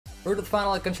We're to the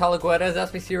final at Goncalo Guedes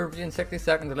Sbc review in 60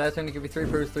 seconds or less. I'm going to give you 3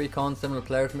 pros, 3 cons, similar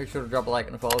players. Make sure to drop a like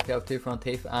and a follow if you have 2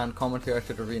 Rttf, and comment who I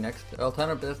should review next. The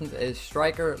alternative positions is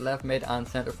striker, left mid and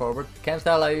centre forward. Chem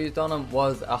style I used on him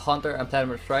was a hunter and played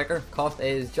him as striker. Cost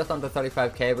is just under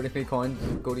 35k, but if you need coins,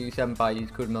 go to U7 buy,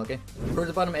 use code Milky. Pros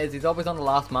about him is he's always on the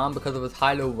last man because of his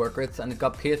high-low work rates, and he's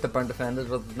got pace to burn defenders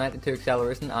with 92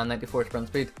 acceleration and 94 sprint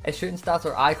speed. His shooting stats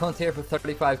are icons here for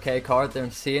 35k card. They're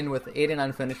insane with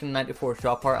 89 finishing, 94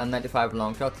 shot power and 95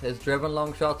 long shots. His driven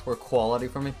long shots were quality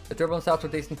for me. The dribbling stats were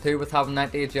decent too, with having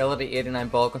 90 agility, 89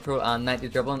 ball control and 90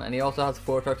 dribbling, and he also has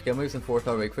 4-star skill moves and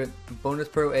 4-star weak foot. Bonus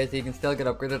pro is he can still get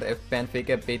upgraded if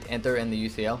Benfica beat Inter in the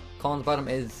UCL. Cons about him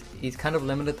is he's kind of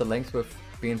limited to links with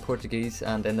being Portuguese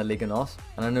and in the Liga NOS,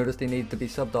 and I noticed he needs to be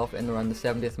subbed off in around the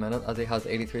 70th minute as he has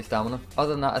 83 stamina.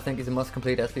 Other than that, I think he's a must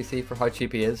complete SBC for how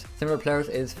cheap he is. Similar players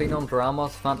is Phenom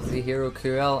Ramos, Fantasy Hero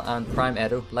QL and Prime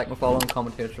Edo. Like and follow and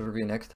comment here to review next.